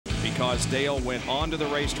because Dale went onto the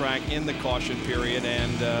racetrack in the caution period,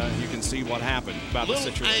 and you can see what happened about the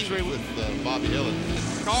situation. Angry with Bobby Hillin.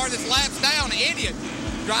 Car that's laps down, an idiot,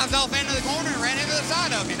 drives off into the corner and ran into the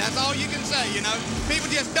side of you. That's all you can say, you know. People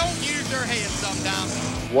just don't use their heads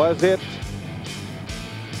sometimes. Was it?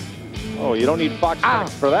 Oh, you don't need Fox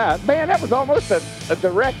for that. Man, that was almost a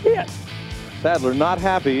direct hit. Sadler not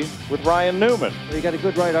happy with Ryan Newman. You got a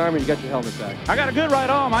good right arm and you got your helmet back. I got a good right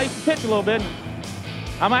arm. I used to pitch a little bit.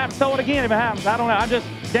 I might have to throw it again if it happens. I don't know. I just,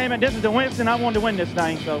 damn it, this is the Winston. I wanted to win this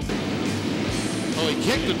thing, so. Oh, he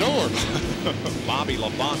kicked the door. Bobby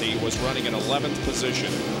Labonte was running in 11th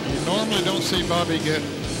position. You normally don't see Bobby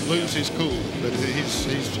lose his cool, but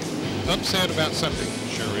he's upset about something.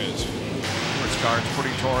 Sure is. His car's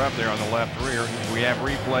pretty tore up there on the left rear. We have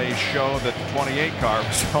replays show that the 28 car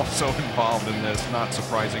was also involved in this, not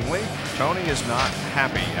surprisingly. Tony is not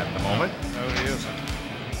happy at the moment. No, he isn't.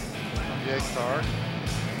 28 car.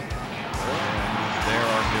 And there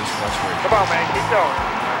are his frustrations. Come on, man, keep going.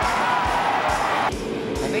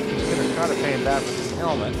 I think he's going to try to pay him back with his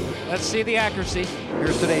helmet. Let's see the accuracy.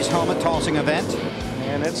 Here's today's helmet tossing event.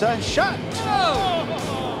 And it's a shot. Oh!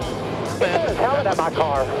 There's a helmet at my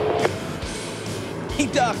car. He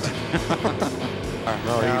ducked.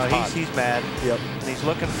 No, he's mad. Yep. He's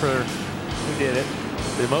looking for who did it.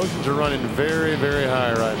 The emotions are running very, very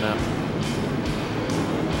high right now.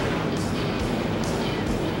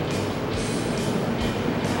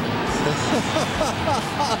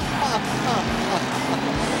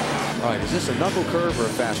 All right, is this a knuckle curve or a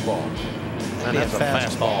fastball? And that's a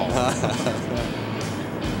fastball.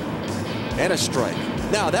 And a strike.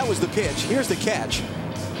 Now, that was the pitch. Here's the catch.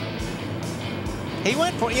 He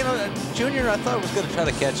went for, you know, Junior, I thought was going to try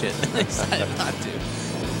to catch it. He decided not to.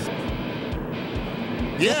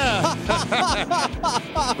 Yeah.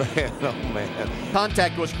 Man, oh, man.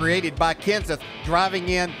 Contact was created by Kenseth driving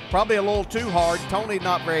in probably a little too hard. Tony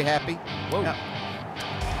not very happy. Whoa. Now,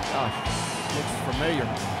 Gosh, looks familiar.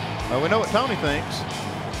 Well, we know what Tony thinks.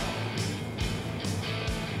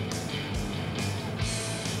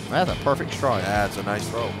 That's a perfect strike. That's a nice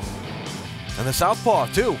throw. And the southpaw,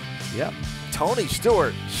 too. Yep. Tony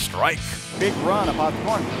Stewart, strike. Big run about the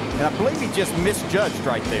corner. And I believe he just misjudged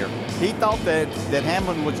right there. He thought that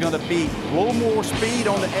Hamlin was going to be a little more speed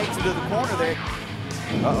on the exit of the corner there.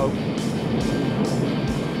 Uh-oh.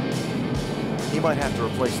 He might have to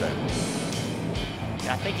replace that.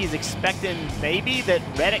 I think he's expecting maybe that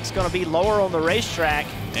Reddick's going to be lower on the racetrack.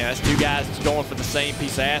 Yeah, that's two guys that's going for the same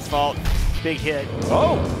piece of asphalt. Big hit.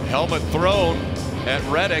 Oh, helmet thrown at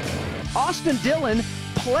Reddick. Austin Dillon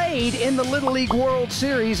played in the Little League World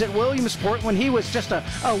Series at Williamsport when he was just a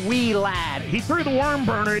wee lad. He threw the worm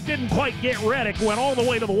burner. It didn't quite get Reddick. Went all the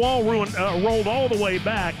way to the wall, rolled all the way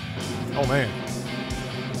back. Oh, man.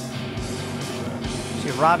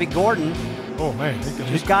 See Robbie Gordon, Oh, man.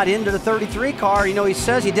 who's got into the 33 car. You know, he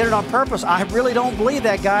says he did it on purpose. I really don't believe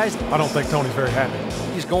that, guys. I don't think Tony's very happy.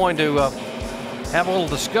 He's going to have a little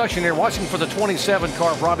discussion here, watching for the 27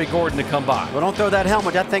 car of Robbie Gordon to come by. Well, don't throw that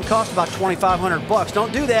helmet. That thing cost about $2,500.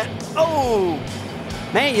 Don't do that. Oh,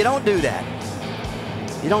 man, you don't do that.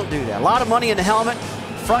 You don't do that. A lot of money in the helmet.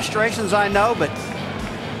 Frustrations, I know, but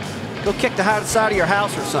go kick the side of your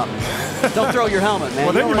house or something. Don't throw your helmet, man.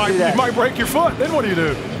 Well, then you might break your foot. Then what do you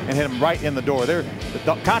do? And hit him right in the door. There,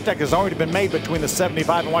 the contact has already been made between the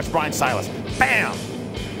 75 and watch Brian Silas. Bam!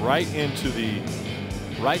 Right into the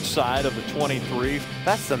right side of the 23.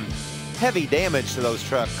 That's some heavy damage to those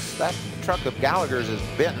trucks. That truck of Gallagher's is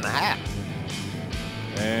bent in half.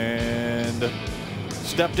 And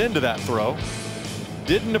stepped into that throw.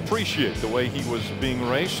 Didn't appreciate the way he was being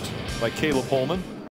raced by Caleb Pullman.